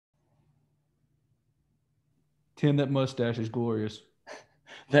Tim, that mustache is glorious.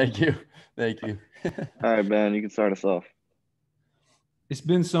 Thank you. Thank you. All right, Ben, you can start us off. It's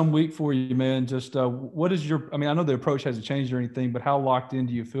been some week for you, man. Just what is your – I mean, I know the approach hasn't changed or anything, but how locked in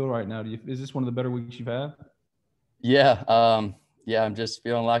do you feel right now? Is this one of the better weeks you've had? Yeah. I'm just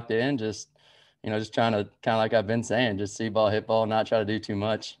feeling locked in, just trying to kind of like I've been saying, just see ball, hit ball, not try to do too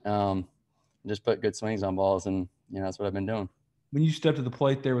much. Just put good swings on balls, and that's what I've been doing. When you step to the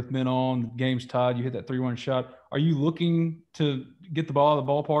plate there with men on, the game's tied, you hit that 3-1 shot. Are you looking to get the ball out of the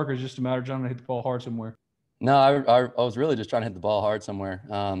ballpark, or is it just a matter of trying to hit the ball hard somewhere? No, I was really just trying to hit the ball hard somewhere.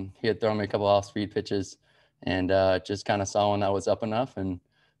 He had thrown me a couple off-speed pitches, and just kind of saw one that was up enough and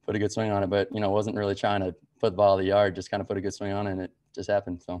put a good swing on it. But wasn't really trying to put the ball in the yard. Just kind of put a good swing on it, and it just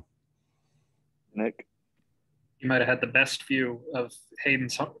happened. So, Nick, you might have had the best view of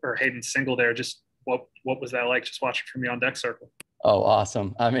Hayden's single there. Just what was that like? Just watching from the on deck circle. Oh,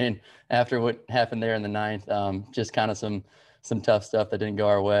 awesome! I mean, after what happened there in the ninth, just kind of some tough stuff that didn't go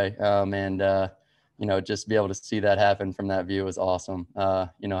our way, and just be able to see that happen from that view was awesome.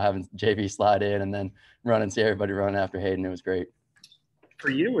 Having JV slide in and then run and see everybody run after Hayden, it was great. For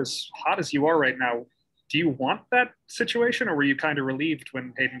you, as hot as you are right now, do you want that situation, or were you kind of relieved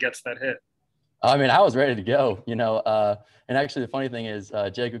when Hayden gets that hit? I mean, I was ready to go, and actually the funny thing is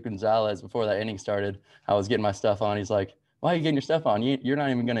Jacob Gonzalez, before that inning started, I was getting my stuff on. He's like, why are you getting your stuff on? You're not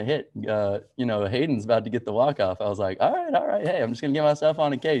even going to hit. Hayden's about to get the walk-off. I was like, all right. Hey, I'm just going to get my stuff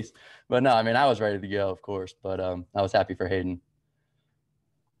on in case. But no, I mean, I was ready to go, of course. But I was happy for Hayden.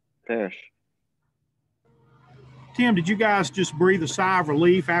 Fish. Tim, did you guys just breathe a sigh of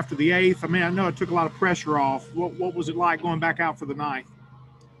relief after the eighth? I mean, I know it took a lot of pressure off. What was it like going back out for the ninth?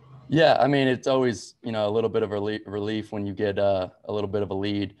 Yeah, I mean, it's always, a little bit of relief when you get a little bit of a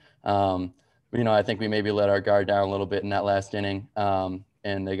lead. I think we maybe let our guard down a little bit in that last inning,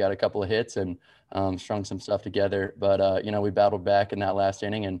 and they got a couple of hits and strung some stuff together. But, we battled back in that last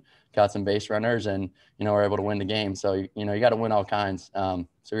inning and got some base runners and, were able to win the game. So, you got to win all kinds. So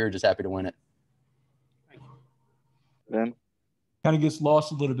we were just happy to win it. Ben? Kind of gets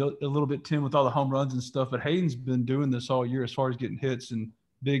lost a little bit, Tim, with all the home runs and stuff. But Hayden's been doing this all year as far as getting hits and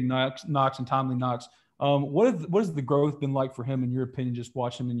big knocks and timely knocks. What has the growth been like for him, in your opinion, just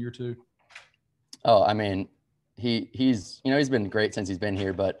watching him in year two? Oh, I mean, he's been great since he's been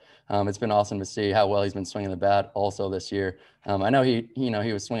here, but it's been awesome to see how well he's been swinging the bat also this year. I know he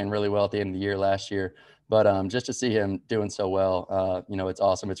was swinging really well at the end of the year last year, but just to see him doing so well, it's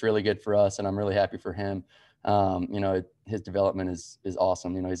awesome. It's really good for us, and I'm really happy for him. His development is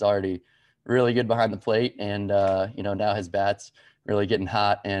awesome. He's already really good behind the plate, and now his bat's really getting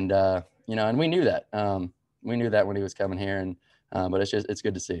hot, and and we knew that. We knew that when he was coming here, and but it's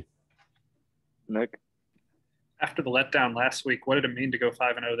good to see. Nick? After the letdown last week, what did it mean to go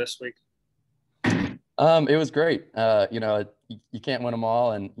 5-0 this week? It was great. You can't win them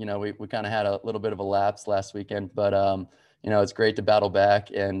all, and we kind of had a little bit of a lapse last weekend, but it's great to battle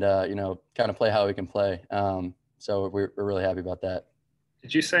back and kind of play how we can play. So we're really happy about that.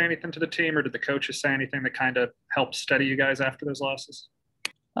 Did you say anything to the team, or did the coaches say anything that kind of helped steady you guys after those losses?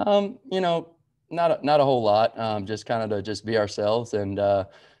 Not a whole lot. Just kind of to just be ourselves, and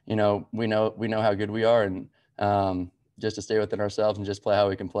we know how good we are, and just to stay within ourselves and just play how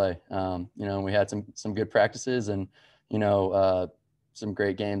we can play. We had some good practices and some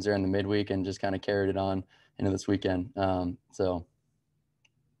great games there in the midweek, and just kind of carried it on into this weekend. So.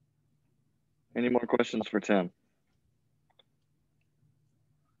 Any more questions for Tim?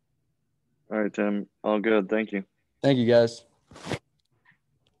 All right, Tim. All good. Thank you. Thank you, guys.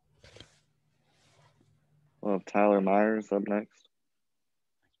 We'll have Tyler Myers up next.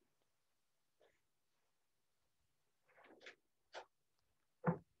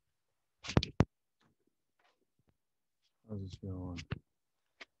 How's this going?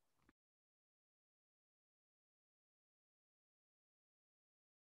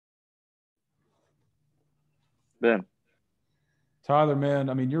 Ben? Tyler, man,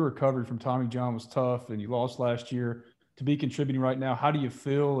 I mean, your recovery from Tommy John was tough, and you lost last year. To be contributing right now, how do you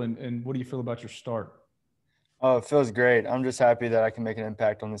feel, and what do you feel about your start? Oh, it feels great. I'm just happy that I can make an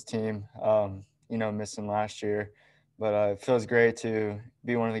impact on this team, missing last year. But it feels great to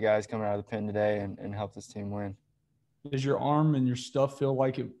be one of the guys coming out of the pen today and help this team win. Does your arm and your stuff feel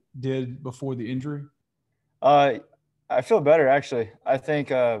like it did before the injury? I feel better, actually. I think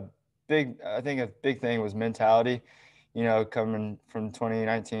a big thing was mentality, coming from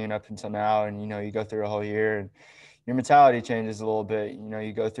 2019 up until now. And, you go through a whole year and your mentality changes a little bit.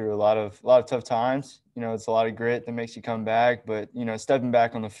 You go through a lot of tough times. It's a lot of grit that makes you come back. But, stepping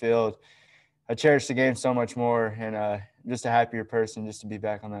back on the field, I cherish the game so much more, and just a happier person just to be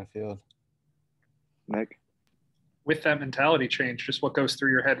back on that field. Nick? with that mentality change, just what goes through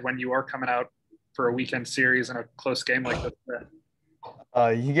your head when you are coming out for a weekend series and a close game like this?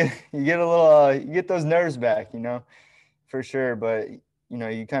 You get a little you get those nerves back, for sure. But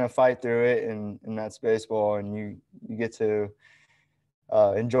you kind of fight through it, and that's baseball, and you get to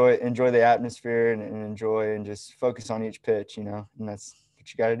enjoy the atmosphere and enjoy and just focus on each pitch, and that's what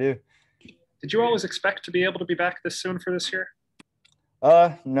you got to do. Did you always expect to be able to be back this soon for this year?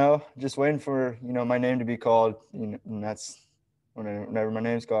 No, just waiting for my name to be called, and that's whenever my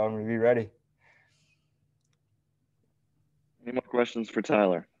name's called, I'm gonna be ready. Any more questions for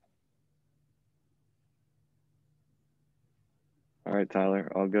Tyler? All right,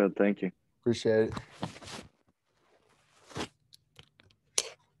 Tyler. All good. Thank you. Appreciate it.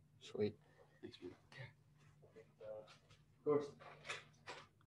 Sweet. Thanks, man. Of course.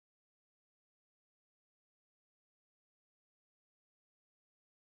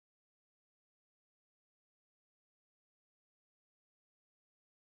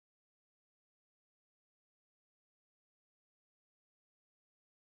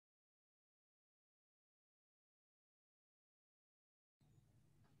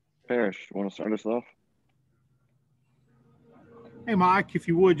 Parrish, want to start us off? Hey, Mike, if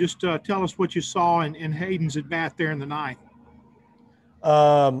you would, just tell us what you saw in Hayden's at bat there in the ninth.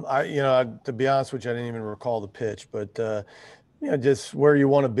 To be honest with you, I didn't even recall the pitch, but just where you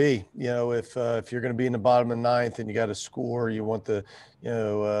want to be. If you're going to be in the bottom of the ninth and you got to score, you want the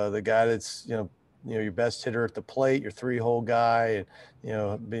guy that's your best hitter at the plate, your 3-hole guy,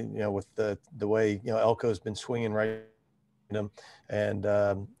 and with the way Elko's been swinging right. Him and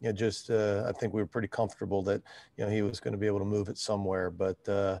I think we were pretty comfortable that he was going to be able to move it somewhere, but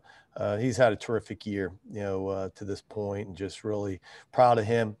he's had a terrific year to this point, and just really proud of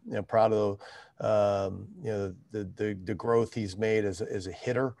him, proud of the growth he's made as a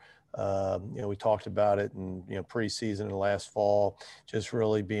hitter. We talked about it in preseason and last fall, just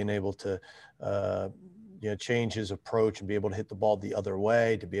really being able to change his approach and be able to hit the ball the other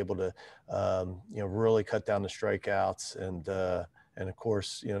way, to be able to, really cut down the strikeouts. And of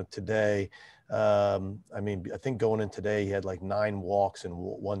course, today, I think going in today, he had like 9 walks and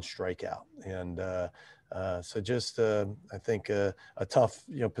 1 strikeout. And so just, I think a tough,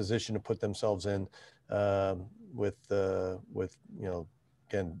 position to put themselves in with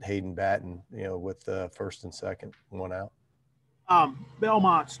again, Hayden batting, with first and second, 1 out.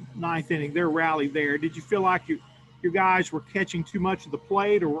 Belmont's ninth inning, their rally there. Did you feel like your guys were catching too much of the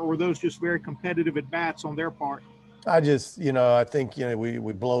plate, or were those just very competitive at bats on their part? I just, I think, we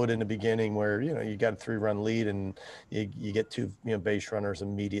blow it in the beginning where, you got a 3-run lead and you get 2, base runners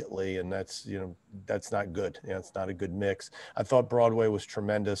immediately. And that's, that's not good. It's not a good mix. I thought Broadway was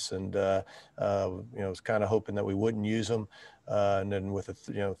tremendous, and, was kind of hoping that we wouldn't use him. And then with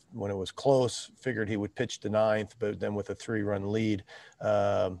when it was close, figured he would pitch the 9th, but then with a 3-run lead,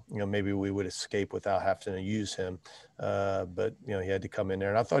 maybe we would escape without having to use him. But he had to come in there,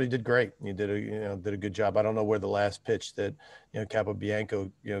 and I thought he did great. He did a good job. I don't know where the last pitch that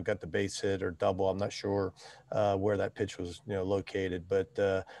Bianco got the base hit or double. I'm not sure where that pitch was located,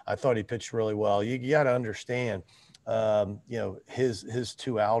 but I thought he pitched really well. You got to understand, his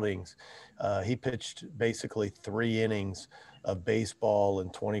 2 outings, he pitched basically 3 innings of baseball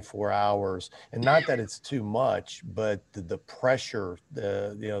in 24 hours. And not that it's too much, but the pressure,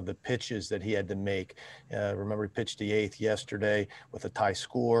 the pitches that he had to make. Remember, he pitched the 8th yesterday with a tie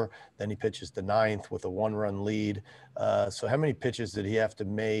score. Then he pitches the 9th with a 1-run lead. So how many pitches did he have to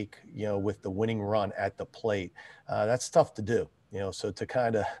make, with the winning run at the plate? That's tough to do. So to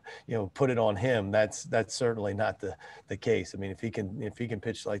kind of, put it on him, that's certainly not the case. I mean, if he can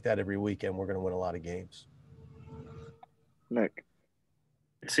pitch like that every weekend, we're going to win a lot of games. Nick.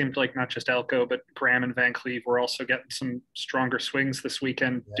 It seemed like not just Elko, but Graham and Van Cleve were also getting some stronger swings this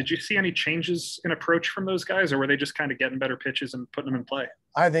weekend. Yeah. Did you see any changes in approach from those guys, or were they just kind of getting better pitches and putting them in play?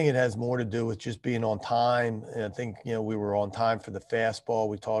 I think it has more to do with just being on time. And I think, we were on time for the fastball.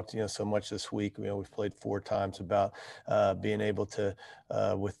 We talked, so much this week. We've played 4 times about being able to,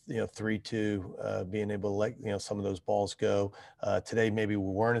 with 3-2, being able to let some of those balls go. Today maybe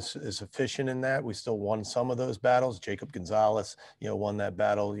we weren't as efficient in that. We still won some of those battles. Jacob Gonzalez, won that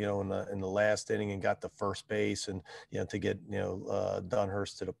battle, in the last inning and got the first base, and to get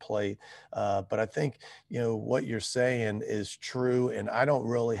Dunhurst to the plate. But I think what you're saying is true, and I don't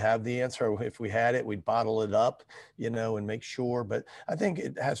really have the answer. If we had it, we'd bottle it up, and make sure. But I think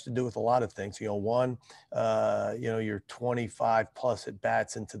it has to do with a lot of things. One, you're 25 plus at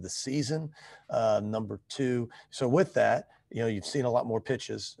bats into the season. Number 2, so with that, you've seen a lot more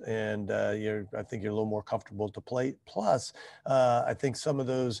pitches, and I think you're a little more comfortable at the plate. Plus, I think some of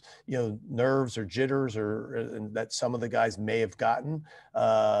those, nerves or jitters that some of the guys may have gotten,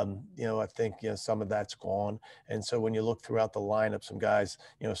 I think, some of that's gone. And so when you look throughout the lineup, some guys,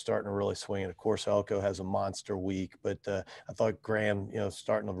 starting to really swing. And of course, Elko has a monster week, but I thought Graham,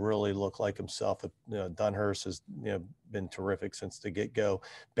 starting to really look like himself. Dunhurst has, been terrific since the get-go.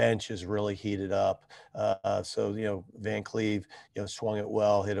 Bench is really heated up. So Van Cleve, swung it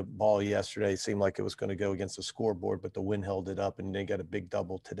well, hit a ball yesterday. Seemed like it was going to go against the scoreboard, but the wind held it up, and they got a big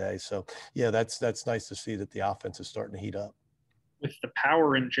double today. So yeah, that's nice to see that the offense is starting to heat up. With the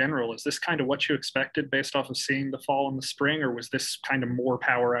power in general, is this kind of what you expected based off of seeing the fall and the spring, or was this kind of more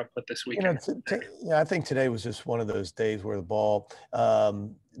power output this weekend? I think today was just one of those days where the ball,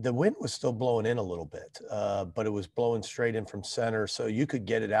 the wind was still blowing in a little bit, but it was blowing straight in from center, so you could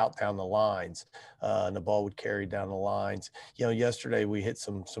get it out down the lines, and the ball would carry down the lines. Yesterday we hit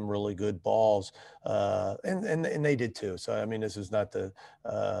some really good balls, and they did too. So I mean, this is not to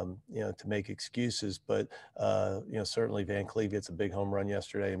to make excuses, but certainly Van Cleve gets a big home run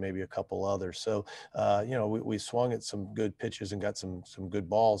yesterday, and maybe a couple others. So we swung at some good pitches and got some good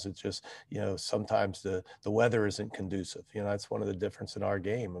balls. It's just sometimes the weather isn't conducive. That's one of the difference in our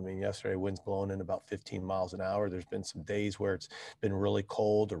game. I mean, yesterday wind's blowing in about 15 miles an hour. There's been some days where it's been really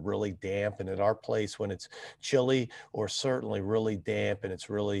cold or really damp. And at our place, when it's chilly or certainly really damp and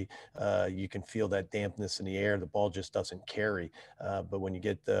it's really, you can feel that dampness in the air, the ball just doesn't carry. But when you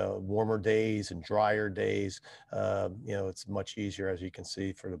get the warmer days and drier days, it's much easier, as you can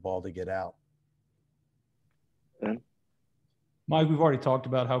see, for the ball to get out. Mike, we've already talked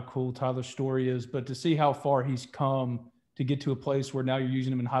about how cool Tyler's story is, but to see how far he's come to get to a place where now you're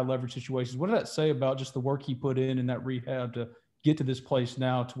using him in high leverage situations, what did that say about just the work he put in that rehab to get to this place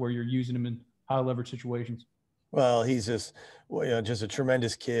now to where you're using him in high leverage situations? Well, he's just a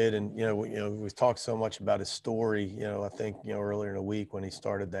tremendous kid. And, we've talked so much about his story, I think, earlier in the week when he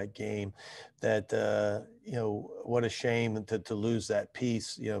started that game, that, what a shame to lose that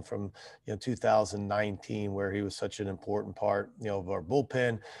piece, from, 2019, where he was such an important part, of our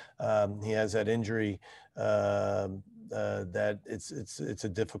bullpen. He has that injury, that it's a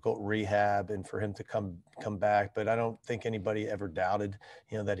difficult rehab, and for him to come back. But I don't think anybody ever doubted,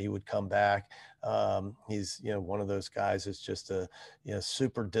 that he would come back. He's, one of those guys that's just a,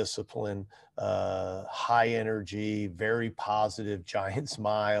 super disciplined, high energy, very positive, giant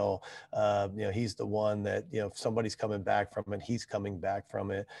smile. He's the one that, if somebody's coming back from it, he's coming back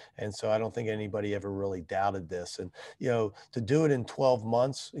from it. And so I don't think anybody ever really doubted this. And, to do it in 12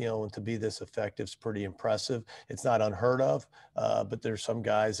 months, and to be this effective is pretty impressive. It's not unheard of, but there's some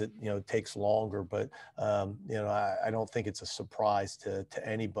guys that, it takes longer. But, I don't think it's a surprise to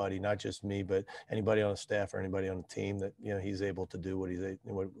anybody, not just me, but anybody on the staff or anybody on the team, that, he's able to do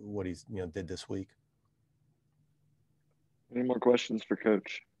what he's did this week. Any more questions for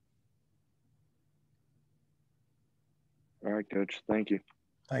Coach? All right, Coach. Thank you.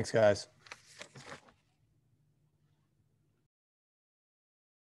 Thanks, guys.